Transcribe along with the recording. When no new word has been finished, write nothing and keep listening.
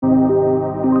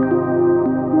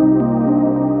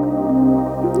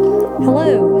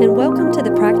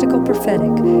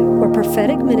Prophetic, where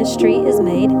prophetic ministry is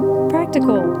made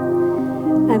practical.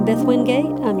 I'm Beth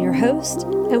Wingate, I'm your host,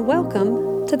 and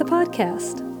welcome to the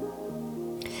podcast.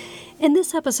 In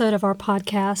this episode of our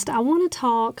podcast, I want to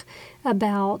talk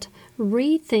about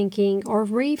rethinking or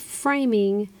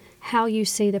reframing how you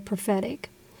see the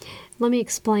prophetic. Let me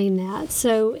explain that.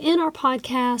 So in our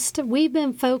podcast, we've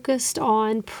been focused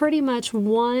on pretty much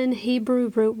one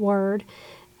Hebrew root word,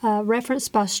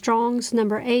 referenced by Strong's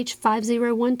number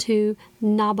H5012,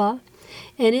 Naba,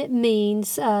 and it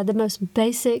means the most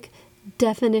basic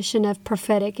definition of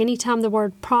prophetic. Anytime the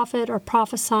word prophet or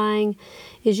prophesying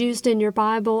is used in your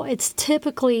Bible, it's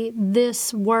typically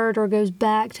this word or goes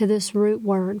back to this root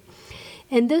word.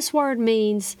 And this word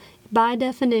means, by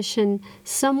definition,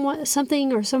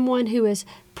 something or someone who is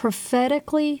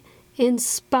prophetically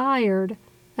inspired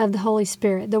of the Holy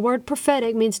Spirit. The word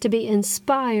prophetic means to be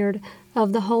inspired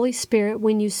of the Holy Spirit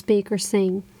when you speak or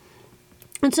sing.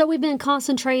 And so we've been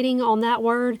concentrating on that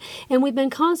word, and we've been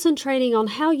concentrating on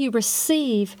how you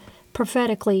receive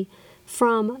prophetically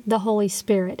from the Holy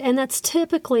Spirit. And that's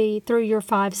typically through your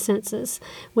five senses.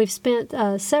 We've spent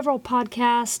several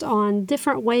podcasts on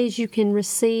different ways you can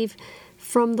receive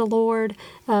from the Lord.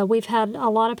 We've had a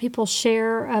lot of people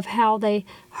share of how they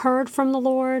heard from the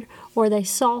Lord or they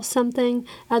saw something.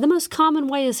 The most common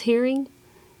way is hearing.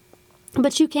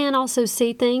 But you can also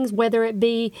see things, whether it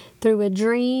be through a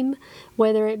dream,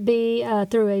 whether it be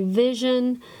through a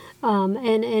vision,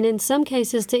 and in some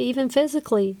cases to even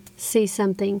physically see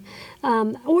something.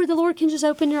 Or the Lord can just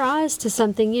open your eyes to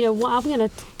something. You know, I'm going to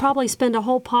probably spend a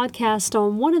whole podcast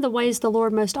on one of the ways the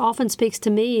Lord most often speaks to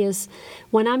me is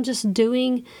when I'm just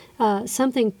doing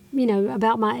something, you know,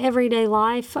 about my everyday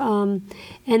life, and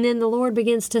then the Lord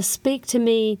begins to speak to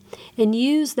me and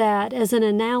use that as an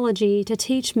analogy to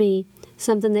teach me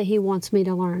something that He wants me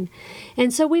to learn.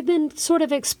 And so we've been sort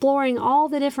of exploring all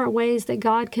the different ways that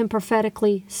God can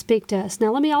prophetically speak to us.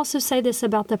 Now, let me also say this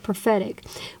about the prophetic.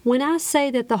 When I say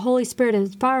that the Holy Spirit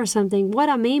inspires something, what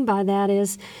I mean by that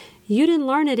is you didn't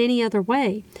learn it any other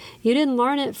way. You didn't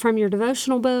learn it from your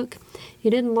devotional book. You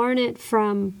didn't learn it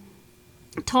from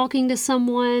talking to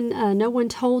someone. No one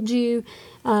told you.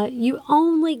 You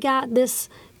only got this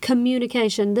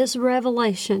communication, this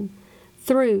revelation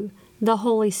through the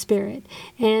Holy Spirit.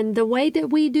 And the way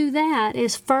that we do that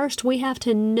is first we have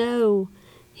to know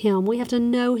Him. We have to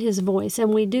know His voice.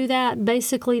 And we do that,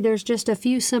 basically there's just a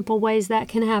few simple ways that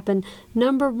can happen.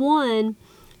 Number one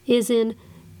is in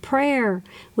prayer.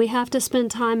 We have to spend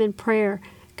time in prayer,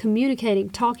 communicating,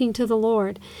 talking to the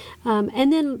Lord.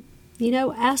 And then, you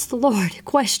know, ask the Lord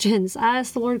questions. I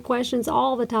ask the Lord questions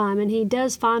all the time, and He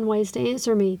does find ways to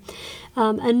answer me.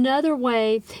 Another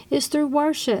way is through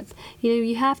worship. You know,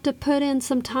 you have to put in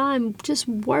some time just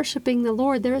worshiping the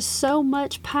Lord. There is so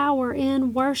much power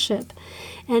in worship.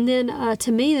 And then,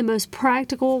 to me,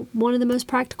 one of the most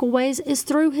practical ways is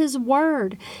through His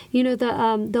Word. You know,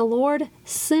 the Lord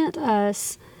sent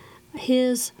us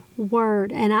His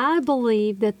Word, and I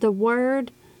believe that the Word,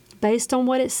 based on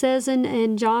what it says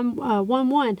in John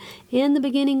 1:1, in the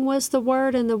beginning was the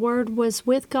Word, and the Word was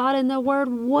with God, and the Word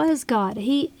was God.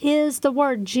 He is the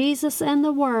Word. Jesus and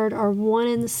the Word are one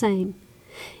and the same.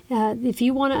 If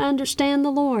you want to understand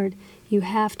the Lord, you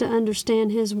have to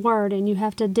understand His Word, and you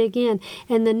have to dig in.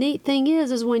 And the neat thing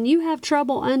is when you have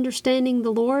trouble understanding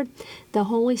the Lord, the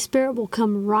Holy Spirit will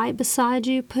come right beside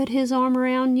you, put His arm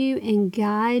around you, and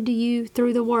guide you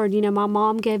through the Word. You know, my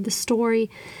mom gave the story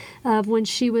of when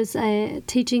she was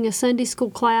teaching a Sunday school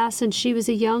class, and she was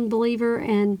a young believer,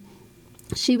 and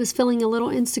she was feeling a little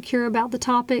insecure about the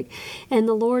topic, and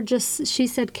the Lord she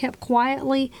said, kept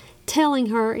quietly telling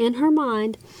her in her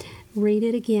mind, read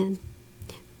it again.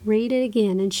 Read it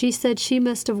again. And she said she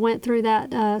must have went through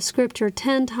that scripture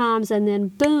 10 times, and then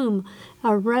boom,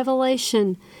 a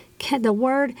revelation. The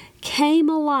Word came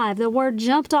alive. The Word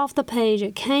jumped off the page.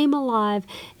 It came alive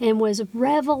and was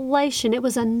revelation. It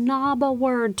was a Naba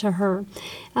word to her.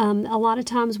 A lot of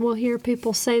times we'll hear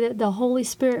people say that the Holy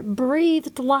Spirit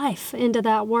breathed life into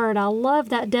that word. I love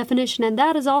that definition. And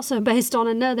that is also based on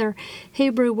another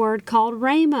Hebrew word called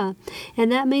rhema.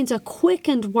 And that means a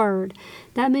quickened word.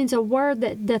 That means a word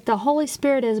that the Holy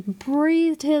Spirit has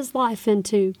breathed His life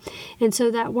into. And so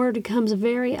that word becomes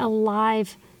very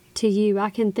alive to you. I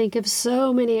can think of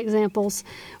so many examples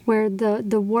where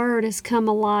the Word has come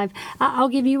alive. I'll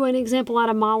give you an example out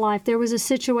of my life. There was a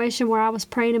situation where I was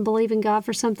praying and believing God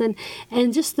for something,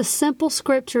 and just the simple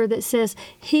scripture that says,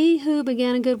 "He who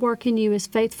began a good work in you is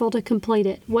faithful to complete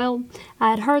it." Well, I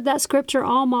had heard that scripture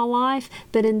all my life,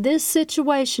 but in this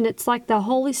situation, it's like the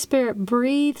Holy Spirit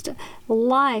breathed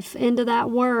life into that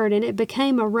word, and it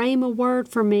became a rhema word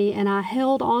for me, and I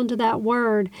held on to that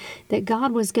word that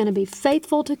God was going to be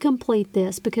faithful to complete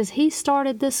this, because He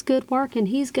started this good work and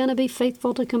He's going to be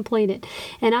faithful to complete it.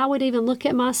 And I would even look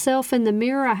at myself in the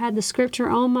mirror. I had the scripture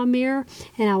on my mirror,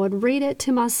 and I would read it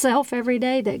to myself every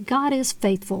day that God is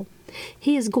faithful.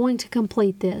 He is going to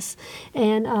complete this.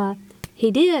 And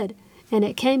He did, and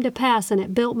it came to pass, and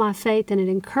it built my faith, and it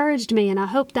encouraged me, and I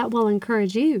hope that will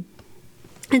encourage you.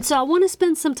 And so I want to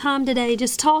spend some time today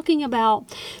just talking about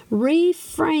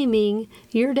reframing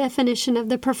your definition of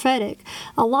the prophetic.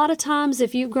 A lot of times,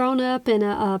 if you've grown up in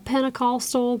a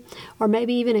Pentecostal or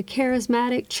maybe even a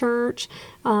charismatic church,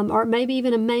 or maybe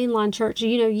even a mainline church,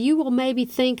 you will maybe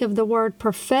think of the word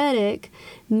prophetic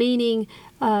meaning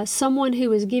someone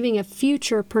who is giving a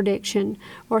future prediction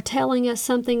or telling us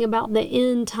something about the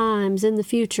end times in the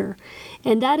future.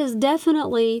 And that is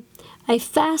definitely a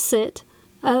facet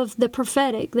of the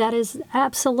prophetic. That is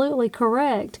absolutely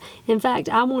correct. In fact,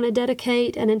 I want to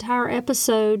dedicate an entire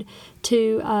episode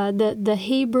to the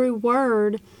Hebrew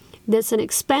word that's an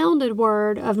expounded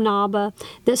word of Naba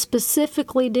that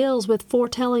specifically deals with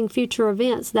foretelling future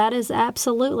events. That is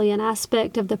absolutely an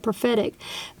aspect of the prophetic.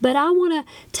 But I want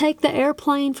to take the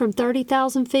airplane from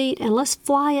 30,000 feet and let's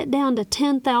fly it down to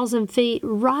 10,000 feet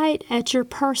right at your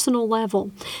personal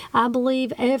level. I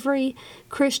believe every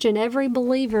Christian, every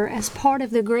believer, as part of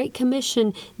the Great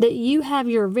Commission, that you have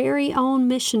your very own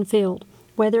mission field.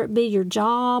 Whether it be your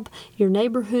job, your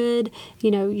neighborhood,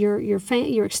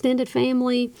 your extended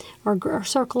family, or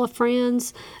circle of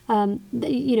friends,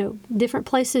 different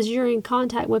places you're in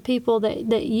contact with people,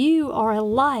 that you are a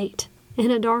light in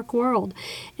a dark world.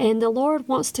 And the Lord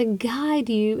wants to guide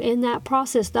you in that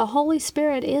process. The Holy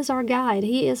Spirit is our guide.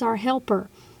 He is our helper.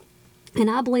 And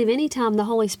I believe anytime the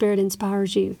Holy Spirit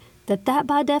inspires you, that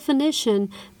by definition,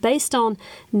 based on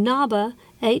Naba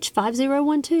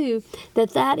H5012,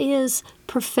 that is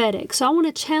prophetic. So I want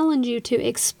to challenge you to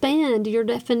expand your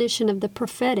definition of the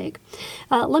prophetic.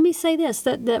 Let me say this,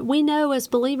 that we know as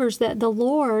believers that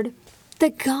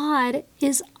that God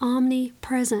is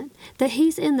omnipresent, that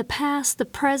He's in the past, the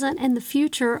present, and the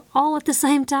future all at the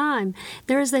same time.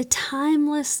 There is a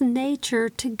timeless nature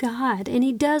to God, and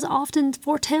He does often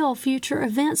foretell future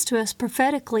events to us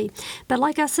prophetically. But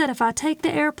like I said, if I take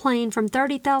the airplane from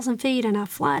 30,000 feet and I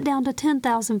fly it down to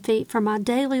 10,000 feet for my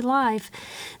daily life,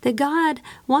 that God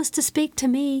wants to speak to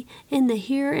me in the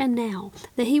here and now,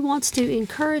 that He wants to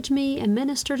encourage me and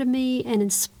minister to me and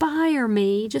inspire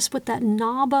me just with that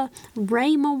Naba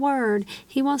Rhema word.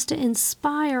 He wants to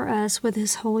inspire us with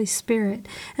His Holy Spirit,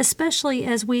 especially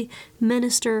as we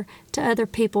minister to other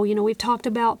people. We've talked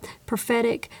about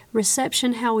prophetic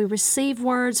reception, how we receive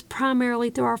words primarily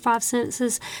through our five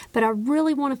senses, but I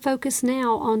really want to focus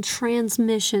now on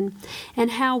transmission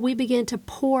and how we begin to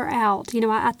pour out.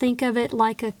 I think of it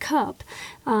like a cup.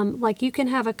 Like you can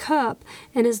have a cup,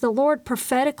 and as the Lord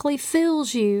prophetically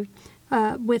fills you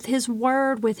with His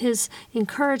Word, with His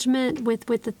encouragement, with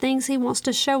the things He wants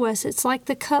to show us, it's like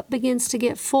the cup begins to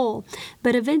get full,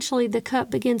 but eventually the cup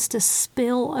begins to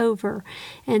spill over.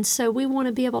 And so we want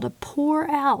to be able to pour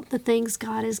out the things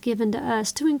God has given to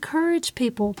us to encourage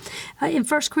people. In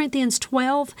 1 Corinthians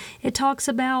 12, it talks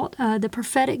about the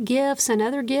prophetic gifts and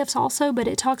other gifts also, but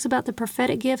it talks about the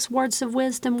prophetic gifts, words of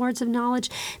wisdom, words of knowledge,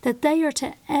 that they are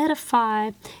to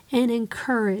edify and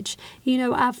encourage.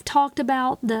 I've talked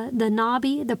about the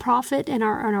Nabi, the prophet, in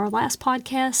our last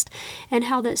podcast, and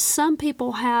how that some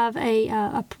people have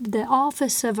the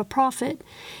office of a prophet,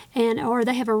 or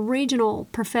they have a regional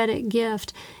prophetic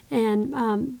gift, and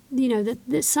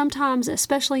that sometimes,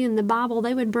 especially in the Bible,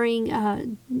 they would bring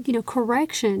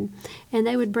correction, and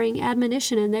they would bring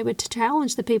admonition, and they would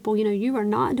challenge the people. You are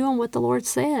not doing what the Lord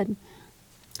said.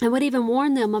 I would even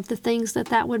warn them of the things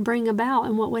that would bring about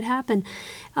and what would happen.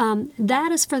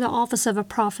 That is for the office of a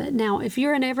prophet. Now, if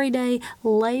you're an everyday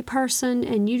lay person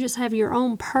and you just have your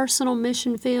own personal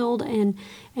mission field and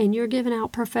you're giving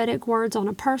out prophetic words on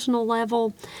a personal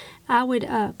level, I would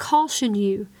caution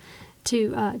you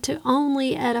to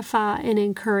only edify and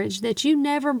encourage, that you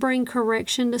never bring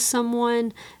correction to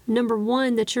someone. Number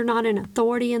one, that you're not an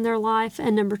authority in their life,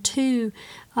 and number two,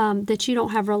 that you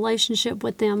don't have relationship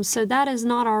with them. So that is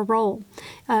not our role.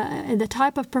 And the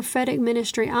type of prophetic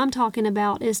ministry I'm talking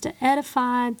about is to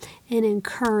edify and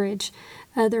encourage.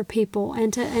 other people,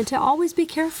 and to always be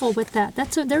careful with that.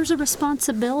 There's a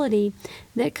responsibility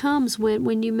that comes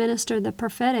when you minister the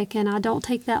prophetic, and I don't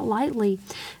take that lightly.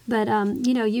 But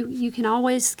you can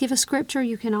always give a scripture,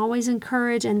 you can always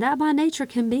encourage, and that by nature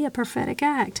can be a prophetic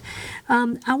act.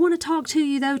 I want to talk to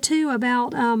you though too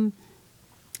about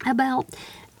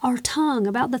our tongue,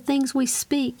 about the things we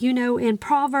speak. In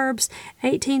Proverbs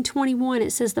 18:21,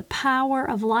 it says the power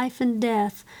of life and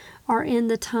death are in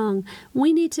the tongue.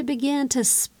 We need to begin to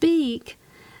speak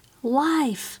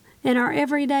life in our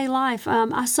everyday life.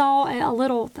 I saw a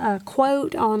little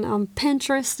quote on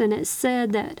Pinterest, and it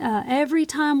said that every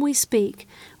time we speak,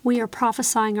 we are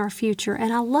prophesying our future.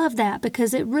 And I love that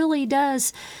because it really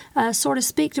does sort of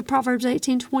speak to Proverbs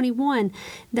 18:21,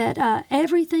 that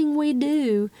everything we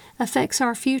do affects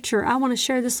our future. I want to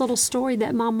share this little story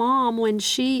that my mom, when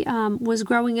she was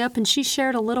growing up, and she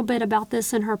shared a little bit about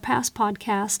this in our past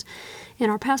podcast,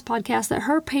 that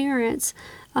her parents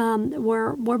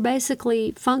were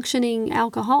basically functioning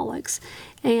alcoholics.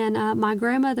 And my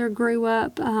grandmother grew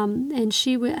up, and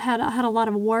she had a lot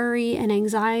of worry and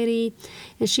anxiety,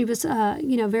 and she was,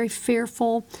 very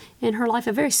fearful in her life.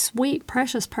 A very sweet,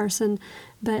 precious person,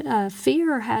 but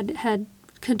fear had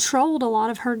controlled a lot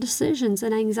of her decisions,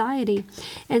 and anxiety,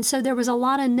 and so there was a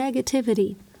lot of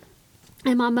negativity.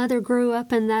 And my mother grew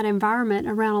up in that environment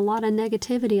around a lot of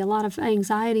negativity, a lot of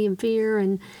anxiety and fear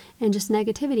and just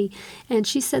negativity. And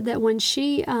she said that when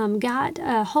she got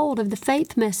a hold of the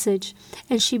faith message,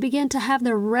 and she began to have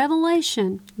the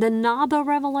revelation, the Naba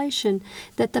revelation,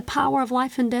 that the power of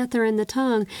life and death are in the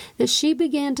tongue, that she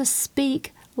began to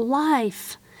speak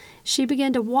life. She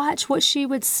began to watch what she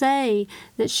would say,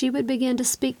 that she would begin to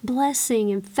speak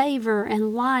blessing and favor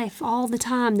and life all the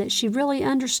time, that she really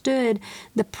understood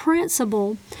the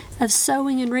principle of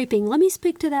sowing and reaping. Let me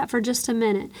speak to that for just a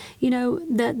minute.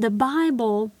 The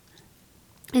Bible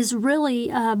is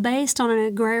really based on an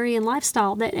agrarian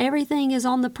lifestyle, that everything is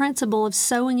on the principle of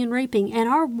sowing and reaping. And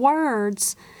our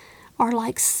words are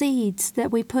like seeds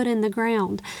that we put in the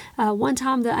ground. One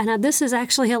time, and this is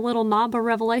actually a little Naba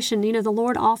revelation, the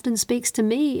Lord often speaks to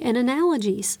me in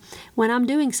analogies when I'm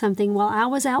doing something. Well, I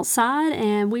was outside,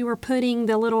 and we were putting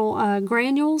the little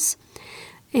granules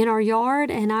in our yard,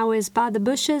 and I was by the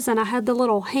bushes, and I had the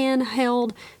little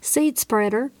handheld seed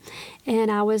spreader,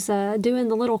 and I was doing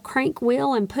the little crank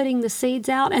wheel and putting the seeds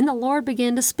out, and the Lord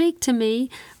began to speak to me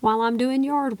while I'm doing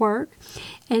yard work,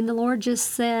 and the Lord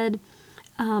just said,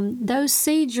 those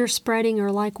seeds you're spreading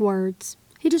are like words.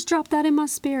 He just dropped that in my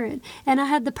spirit. And I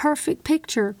had the perfect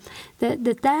picture that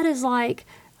is like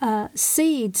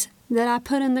seeds that I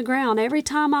put in the ground. Every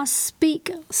time I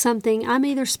speak something, I'm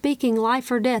either speaking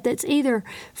life or death. It's either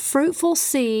fruitful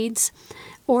seeds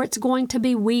or it's going to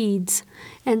be weeds.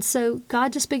 And so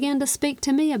God just began to speak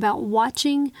to me about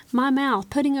watching my mouth,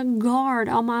 putting a guard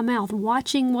on my mouth,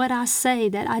 watching what I say,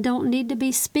 that I don't need to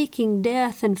be speaking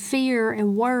death and fear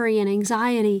and worry and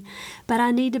anxiety, but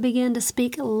I need to begin to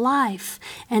speak life.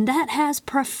 And that has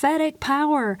prophetic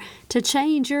power to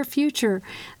change your future.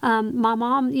 My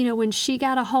mom, when she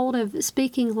got a hold of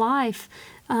speaking life,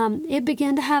 it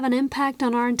began to have an impact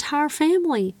on our entire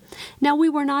family. Now, we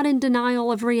were not in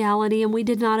denial of reality, and we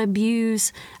did not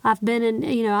abuse. I've been in,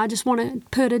 I just want to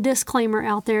put a disclaimer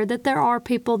out there that there are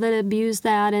people that abuse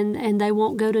that, and they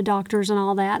won't go to doctors and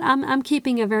all that. I'm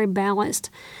keeping a very balanced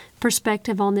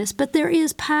perspective on this, but there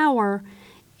is power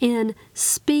in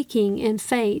speaking in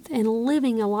faith and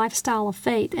living a lifestyle of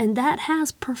faith. And that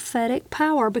has prophetic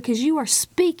power because you are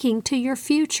speaking to your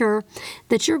future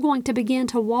that you're going to begin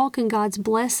to walk in God's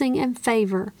blessing and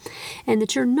favor, and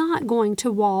that you're not going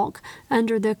to walk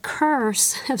under the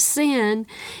curse of sin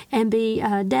and be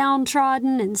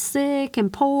downtrodden and sick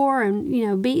and poor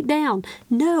and, beat down.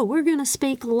 No, we're going to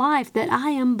speak life, that I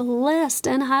am blessed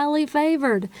and highly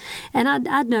favored. And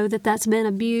I know that that's been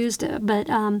abused, but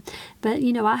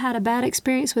I had a bad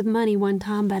experience with money one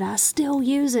time, but I still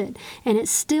use it, and it's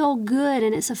still good,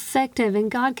 and it's effective, and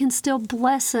God can still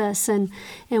bless us, and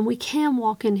we can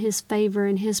walk in His favor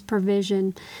and His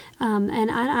provision. And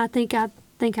I think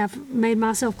I've made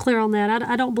myself clear on that.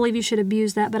 I don't believe you should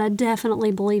abuse that, but I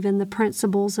definitely believe in the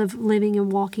principles of living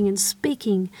and walking and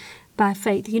speaking by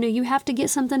faith. You have to get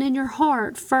something in your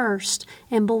heart first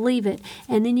and believe it,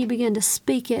 and then you begin to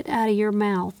speak it out of your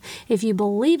mouth. If you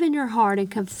believe in your heart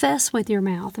and confess with your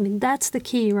mouth, that's the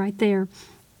key right there.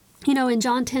 In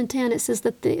John 10:10, it says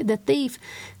that the thief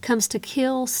comes to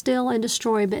kill, steal, and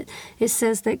destroy. But it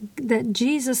says that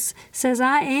Jesus says,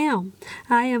 I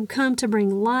am come to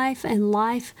bring life and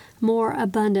life more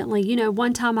abundantly.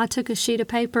 One time I took a sheet of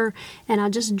paper and I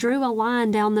just drew a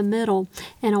line down the middle.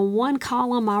 And on one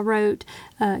column I wrote,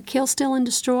 kill, steal, and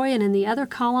destroy. And in the other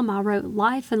column I wrote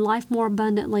life and life more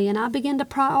abundantly. And I began to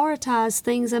prioritize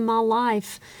things in my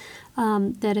life.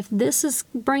 That if this is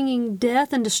bringing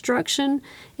death and destruction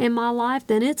in my life,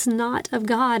 then it's not of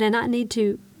God, and I need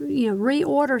to,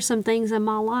 reorder some things in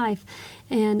my life.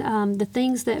 And the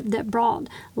things that brought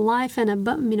life and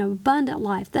abundant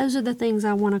life, those are the things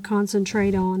I want to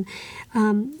concentrate on.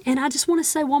 And I just want to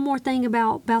say one more thing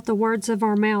about the words of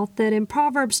our mouth. That in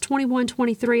Proverbs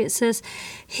 21:23 it says,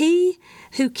 "He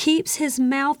who keeps his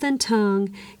mouth and tongue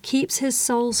keeps his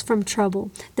souls from trouble."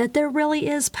 That there really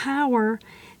is power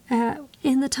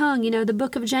in the tongue. The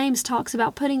book of James talks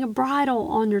about putting a bridle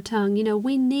on your tongue.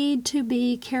 We need to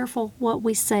be careful what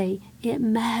we say. It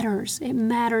matters. It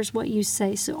matters what you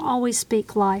say. So always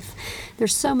speak life.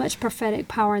 There's so much prophetic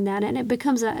power in that, and it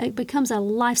becomes a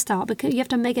lifestyle, because you have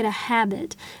to make it a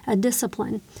habit, a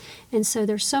discipline. And so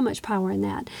there's so much power in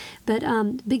that. But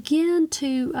begin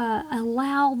to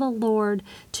allow the Lord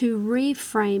to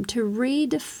reframe, to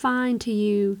redefine to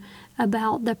you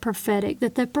about the prophetic,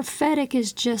 that the prophetic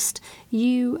is just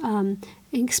you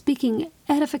speaking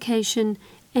edification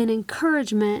and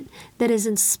encouragement that is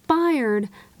inspired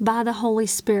by the Holy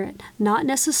Spirit, not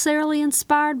necessarily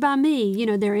inspired by me.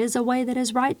 There is a way that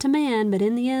is right to man, but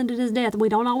in the end it is death. We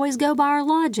don't always go by our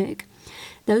logic.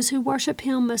 Those who worship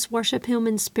Him must worship Him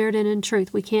in spirit and in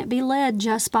truth. We can't be led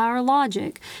just by our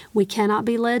logic. We cannot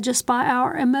be led just by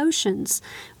our emotions.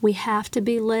 We have to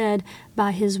be led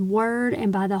by His Word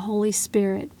and by the Holy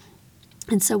Spirit.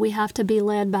 And so we have to be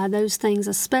led by those things,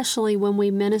 especially when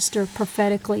we minister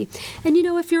prophetically. And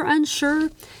if you're unsure,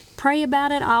 pray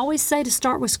about it. I always say to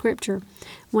start with Scripture.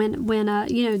 When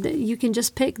you can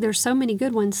just pick. There's so many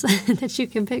good ones that you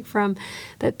can pick from,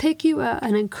 but pick you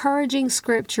an encouraging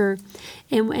Scripture,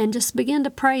 and just begin to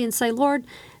pray and say, Lord,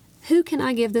 who can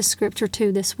I give this Scripture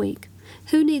to this week?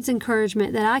 Who needs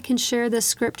encouragement that I can share this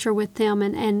Scripture with them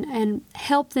and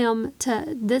help them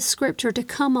to this Scripture to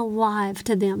come alive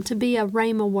to them, to be a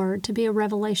rhema word, to be a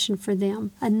revelation for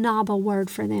them, a Naba word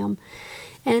for them.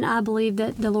 And I believe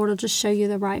that the Lord will just show you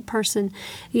the right person.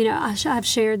 I've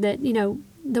shared that,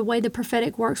 the way the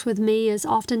prophetic works with me is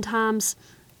oftentimes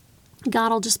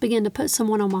God will just begin to put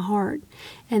someone on my heart,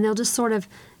 and they'll just sort of,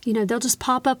 they'll just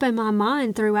pop up in my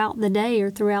mind throughout the day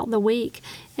or throughout the week.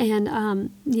 And,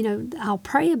 I'll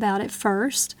pray about it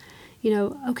first.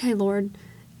 Okay, Lord,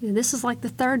 this is like the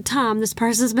third time this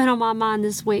person's been on my mind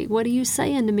this week. What are you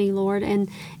saying to me, Lord? And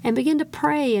begin to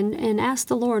pray and ask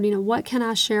the Lord, what can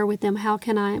I share with them? How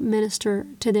can I minister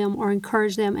to them or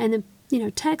encourage them? And then,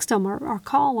 text them or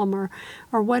call them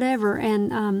or whatever,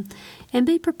 and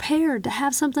be prepared to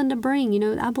have something to bring.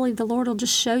 I believe the Lord will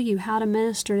just show you how to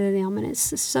minister to them, and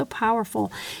it's so powerful.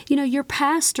 Your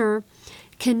pastor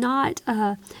cannot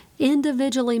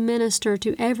individually minister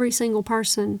to every single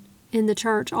person in the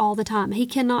church all the time. He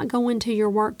cannot go into your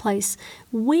workplace.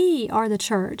 We are the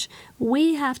church.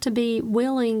 We have to be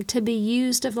willing to be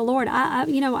used of the Lord. I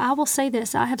will say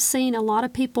this. I have seen a lot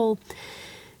of people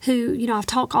who, I've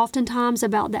talked oftentimes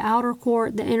about the outer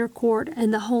court, the inner court,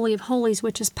 and the Holy of Holies,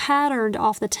 which is patterned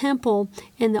off the temple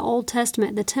in the Old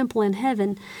Testament, the temple in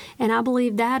heaven. And I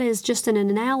believe that is just an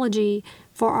analogy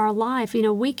for our life.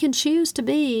 We can choose to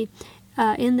be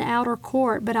in the outer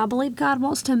court, but I believe God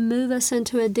wants to move us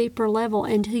into a deeper level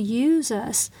and to use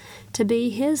us to be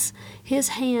His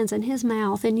hands and His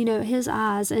mouth and, His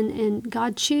eyes, and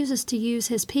God chooses to use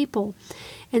His people.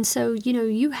 And so,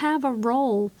 you have a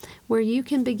role where you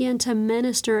can begin to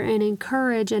minister and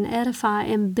encourage and edify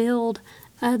and build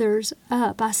others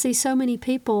up. I see so many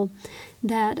people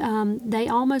that they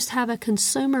almost have a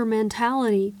consumer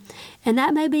mentality, and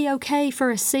that may be okay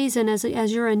for a season as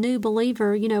you're a new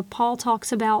believer. Paul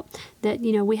talks about that,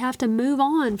 we have to move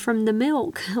on from the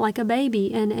milk like a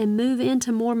baby and move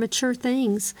into more mature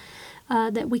things.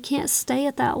 That we can't stay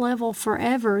at that level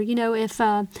forever. If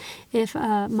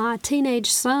my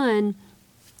teenage son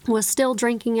was still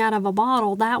drinking out of a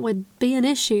bottle, that would be an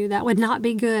issue. That would not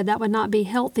be good. That would not be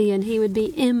healthy, and he would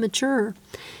be immature.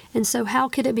 And so how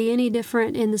could it be any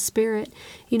different in the Spirit?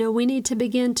 We need to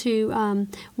begin to,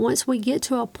 once we get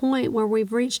to a point where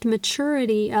we've reached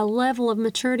maturity, a level of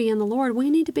maturity in the Lord, we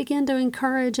need to begin to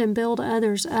encourage and build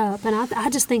others up. And I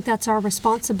just think that's our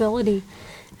responsibility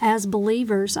as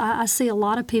believers. I see a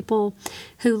lot of people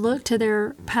who look to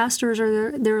their pastors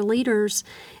or their leaders,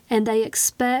 and they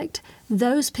expect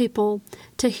those people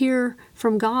to hear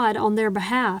from God on their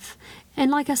behalf. And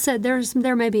like I said,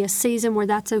 there may be a season where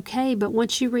that's okay, but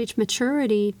once you reach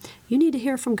maturity, you need to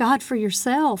hear from God for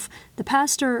yourself. The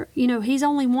pastor, he's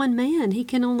only one man. He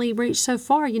can only reach so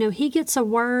far. He gets a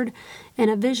word and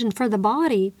a vision for the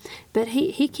body, but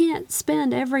he can't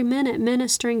spend every minute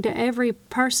ministering to every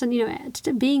person,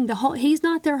 to being he's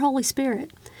not their Holy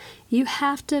Spirit. You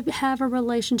have to have a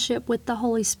relationship with the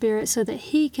Holy Spirit so that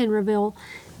He can reveal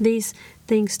these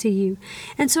things to you.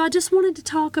 And so I just wanted to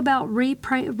talk about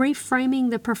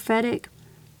reframing the prophetic,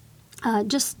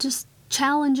 just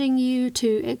challenging you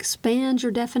to expand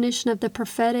your definition of the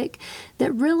prophetic,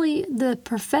 that really the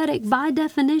prophetic, by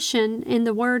definition in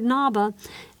the word Naba,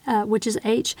 which is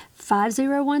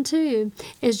H5012,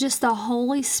 is just the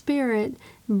Holy Spirit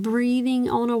breathing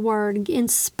on a word,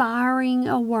 inspiring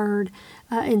a word,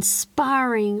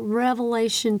 inspiring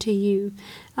revelation to you.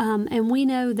 And we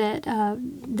know that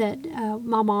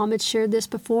my mom had shared this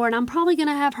before, and I'm probably going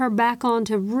to have her back on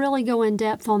to really go in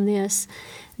depth on this,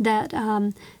 that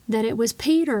it was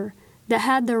Peter that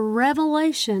had the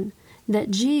revelation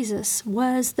that Jesus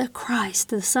was the Christ,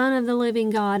 the Son of the living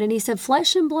God. And he said,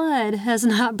 flesh and blood has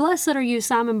not, blessed are you,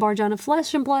 Simon Bar-Jonah,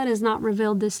 flesh and blood has not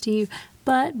revealed this to you,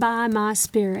 but by my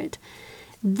Spirit.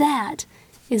 That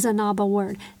is a Naba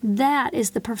word. That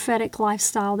is the prophetic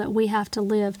lifestyle that we have to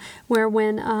live, where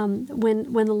when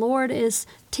the Lord is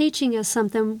teaching us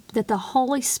something, that the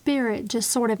Holy Spirit just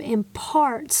sort of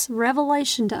imparts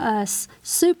revelation to us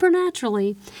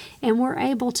supernaturally, and we're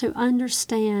able to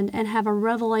understand and have a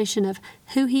revelation of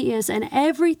who He is. And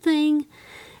everything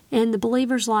in the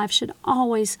believer's life should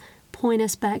always point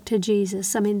us back to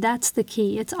Jesus. I mean, that's the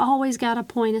key. It's always got to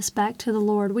point us back to the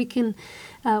Lord. We can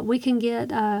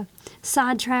get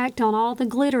sidetracked on all the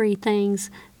glittery things,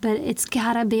 but it's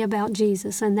got to be about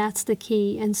Jesus, and that's the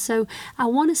key. And so I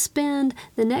want to spend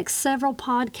the next several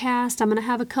podcasts, I'm going to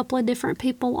have a couple of different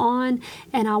people on,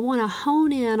 and I want to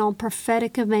hone in on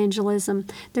prophetic evangelism.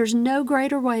 There's no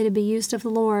greater way to be used of the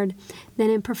Lord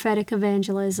than in prophetic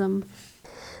evangelism.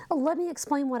 Let me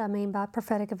explain what I mean by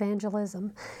prophetic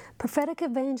evangelism. Prophetic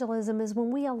evangelism is when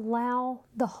we allow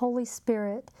the Holy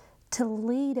Spirit to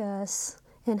lead us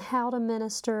in how to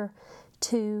minister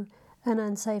to an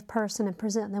unsaved person and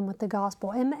present them with the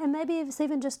gospel. And maybe it's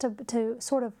even just to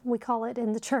sort of, we call it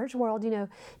in the church world,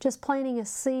 just planting a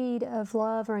seed of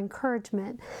love or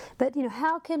encouragement. But,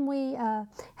 how can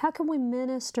we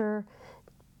minister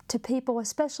to people,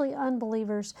 especially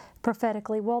unbelievers,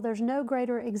 prophetically? Well, there's no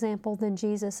greater example than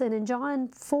Jesus. And in John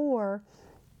 4,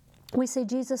 we see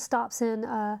Jesus stops in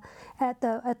at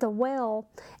the well,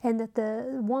 and that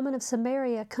the woman of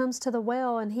Samaria comes to the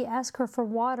well, and he asks her for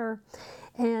water,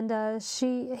 and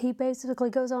he basically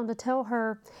goes on to tell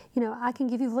her, I can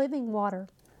give you living water.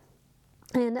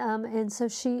 And so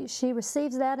she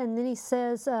receives that, and then he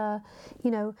says, about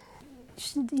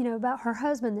her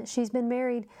husband, that she's been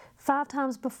married 5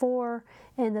 times before,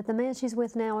 and that the man she's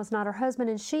with now is not her husband.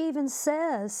 And she even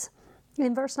says,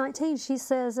 in verse 19, she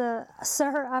says,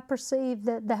 Sir, I perceive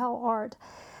that thou art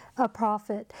a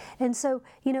prophet. And so,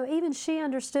 even she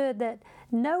understood that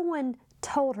no one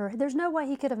told her. There's no way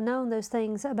he could have known those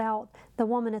things about the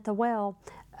woman at the well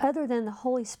other than the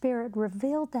Holy Spirit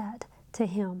revealed that to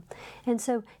him. And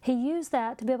so he used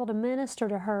that to be able to minister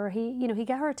to her. He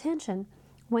got her attention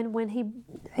when he,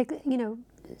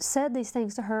 said these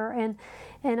things to her, and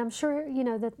I'm sure,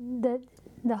 that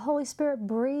the Holy Spirit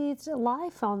breathed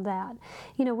life on that.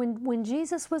 When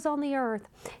Jesus was on the earth,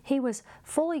 He was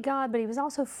fully God, but He was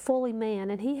also fully man,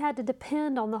 and He had to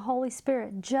depend on the Holy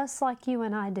Spirit just like you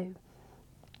and I do.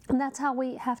 And that's how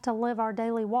we have to live our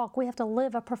daily walk. We have to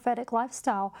live a prophetic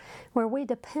lifestyle where we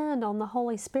depend on the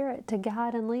Holy Spirit to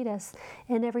guide and lead us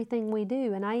in everything we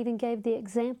do. And I even gave the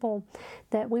example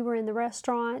that we were in the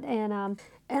restaurant, and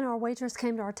our waitress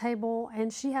came to our table,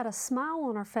 and she had a smile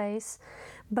on her face,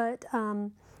 but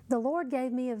the Lord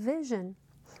gave me a vision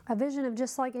of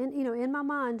just like, in my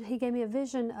mind, He gave me a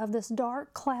vision of this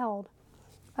dark cloud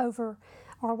over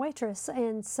our waitress.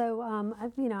 And so,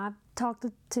 I talked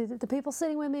to the people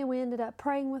sitting with me, and we ended up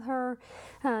praying with her.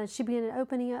 She began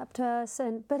opening up to us,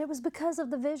 but it was because of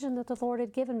the vision that the Lord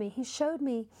had given me. He showed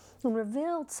me and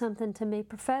revealed something to me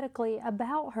prophetically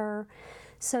about her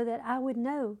so that I would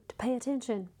know to pay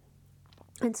attention.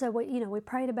 And so we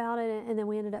prayed about it, and then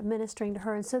we ended up ministering to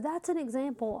her. And so that's an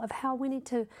example of how we need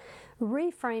to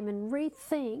reframe and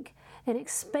rethink and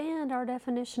expand our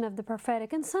definition of the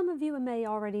prophetic. And some of you may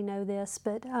already know this,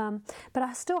 but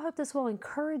I still hope this will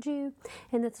encourage you,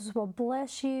 and that this will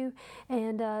bless you,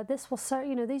 and this will,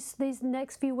 these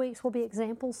next few weeks will be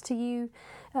examples to you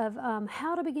of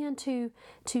how to begin to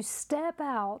step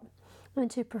out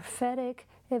into prophetic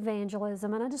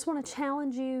evangelism. And I just want to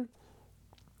challenge you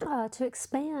to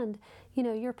expand,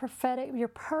 your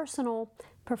personal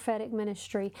prophetic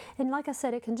ministry. And like I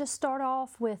said, it can just start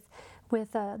off with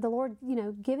the Lord,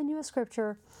 giving you a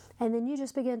scripture, and then you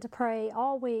just begin to pray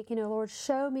all week. Lord,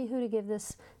 show me who to give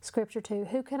this scripture to.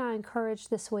 Who can I encourage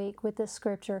this week with this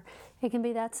scripture? It can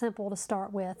be that simple to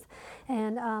start with.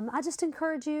 And I just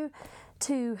encourage you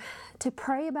to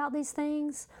pray about these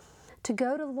things, to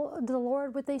go to the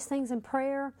Lord with these things in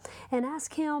prayer and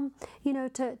ask Him,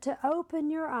 to open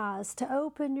your eyes, to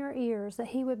open your ears, that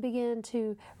He would begin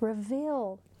to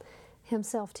reveal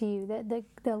Himself to you, that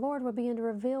the Lord would begin to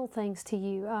reveal things to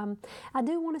you. I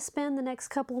do want to spend the next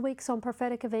couple of weeks on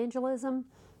prophetic evangelism,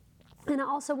 and I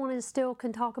also want to still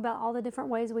can talk about all the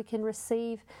different ways we can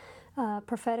receive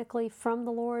prophetically from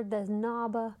the Lord, the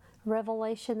Naba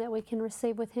revelation that we can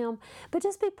receive with Him. But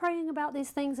just be praying about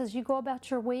these things as you go about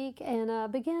your week,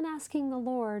 and begin asking the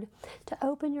Lord to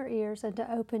open your ears and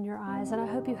to open your eyes. And I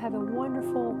hope you have a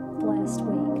wonderful, blessed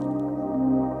week.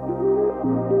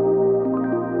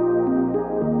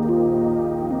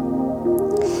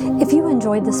 If you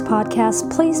enjoyed this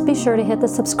podcast, please be sure to hit the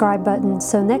subscribe button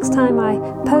so next time I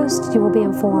post, you will be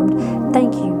informed.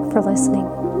 Thank you for listening.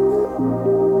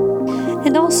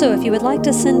 And also, if you would like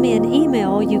to send me an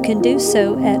email, you can do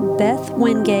so at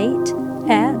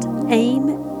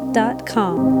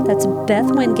bethwingate@aim.com. That's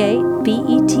Beth Wingate,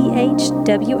 BETHWINGATE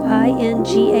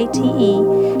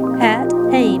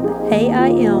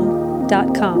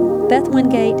 @aim.com.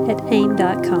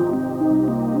 bethwingate@aim.com.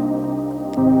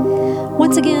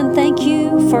 Once again, thank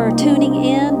you for tuning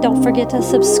in. Don't forget to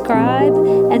subscribe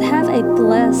and have a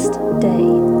blessed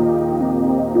day.